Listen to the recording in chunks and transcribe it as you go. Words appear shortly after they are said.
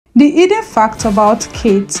The hidden facts about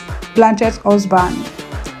Cate, Blanchett's husband.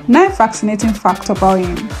 9 fascinating facts about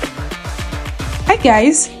him. Hi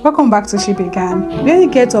guys, welcome back to She Began, where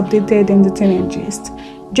you get updated entertainment gist.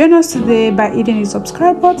 Join us today by hitting the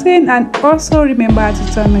subscribe button and also remember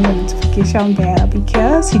to turn on your notification bell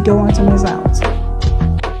because you don't want to miss out.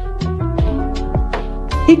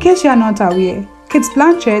 In case you are not aware, Cate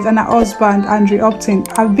Blanchett and her husband Andrew Upton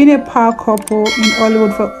have been a power couple in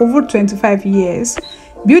Hollywood for over 25 years,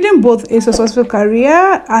 building both a successful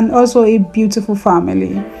career and also a beautiful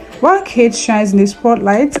family. While Cate shines in the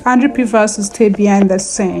spotlight, Andrew prefers to stay behind the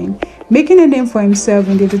scene, making a name for himself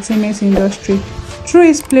in the entertainment industry through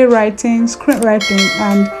his playwriting, screenwriting,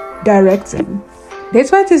 and directing.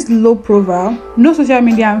 Despite his low profile, no social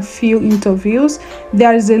media and few interviews,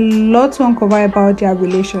 there is a lot to uncover about their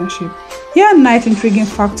relationship. Here are 9 intriguing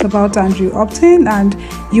facts about Andrew Upton, and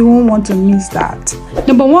you won't want to miss that.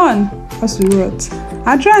 Number 1, as we wrote,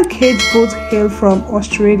 Andrew and Cate both hail from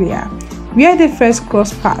Australia, where they first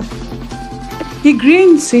crossed paths. He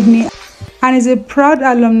grew in Sydney and is a proud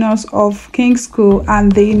alumnus of King's School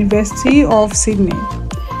and the University of Sydney.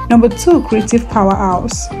 Number 2, creative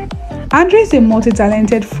powerhouse. Andrew is a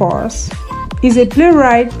multi-talented force. He's a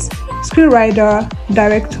playwright, screenwriter,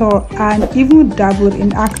 director, and even dabbled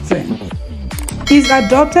in acting. He's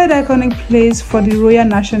adapted iconic plays for the Royal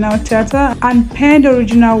National Theatre and penned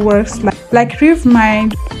original works like Reef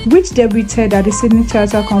Mind, which debuted at the Sydney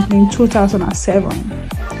Theatre Company in 2007.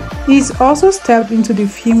 He's also stepped into the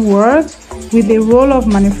film world with the role of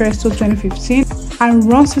Manifesto 2015 and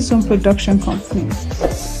runs his own production company.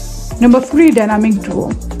 Number 3, dynamic duo.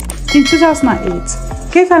 In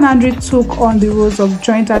 2008, Cate and Andrew took on the roles of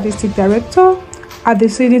joint artistic director at the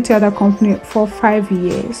Sydney Theatre Company for 5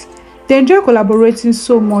 years. They enjoyed collaborating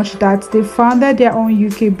so much that they founded their own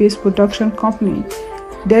UK-based production company,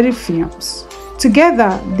 Derry Films.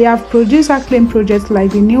 Together, they have produced acclaimed projects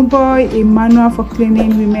like The New Boy, A Manual for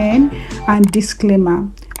Cleaning Women, and Disclaimer,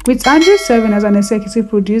 with Andrew serving as an executive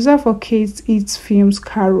producer for Cate's hit films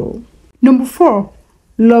Carol. Number 4,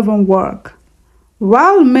 love and work.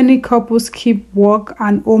 While many couples keep work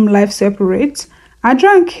and home life separate, Andrew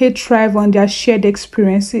and Cate thrive on their shared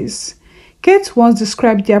experiences. Cate once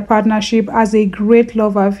described their partnership as a great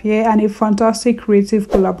love affair and a fantastic creative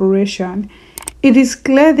collaboration. It is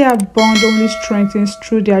clear their bond only strengthens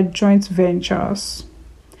through their joint ventures.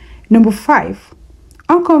 Number 5,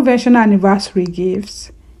 unconventional anniversary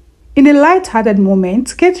gifts. In a light-hearted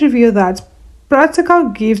moment, Cate revealed that practical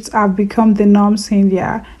gifts have become the norms in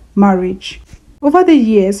their marriage. Over the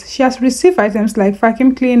years, she has received items like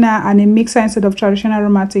vacuum cleaner and a mixer instead of traditional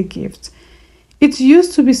romantic gifts. It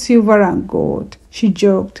used to be silver and gold, she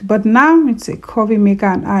joked, but now it's a coffee maker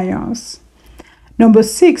and irons. Number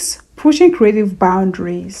 6, pushing creative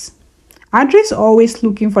boundaries. Andrew is always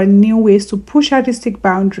looking for new ways to push artistic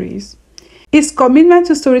boundaries. His commitment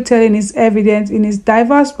to storytelling is evident in his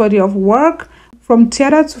diverse body of work, from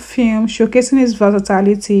theater to film, showcasing his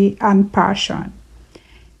versatility and passion.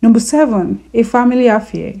 Number 7, a family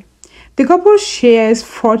affair. The couple shares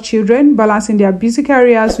 4 children, balancing their busy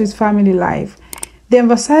careers with family life. They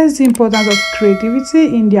emphasize the importance of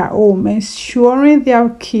creativity in their home, ensuring their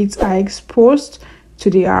kids are exposed to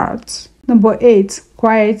the arts. Number 8,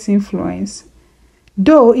 quiet influence.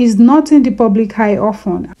 Though he's not in the public eye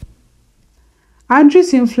often,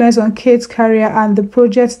 Andrew's influence on Cate's career and the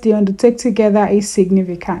projects they undertake together is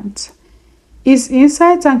significant. His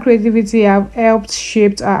insights and creativity have helped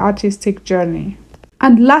shape our artistic journey.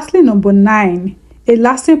 And lastly, number 9, a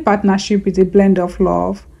lasting partnership with a blend of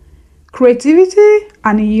love, creativity,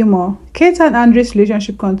 and humor. Cate and Andrew's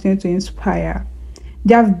relationship continue to inspire.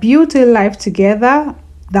 They have built a life together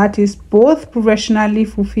that is both professionally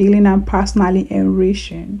fulfilling and personally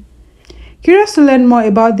enriching. Curious to learn more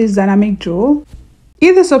about this dynamic duo?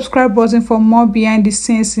 Hit the subscribe button for more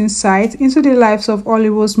behind-the-scenes insight into the lives of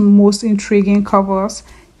Hollywood's most intriguing couples.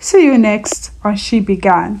 See you next on She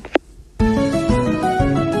Began.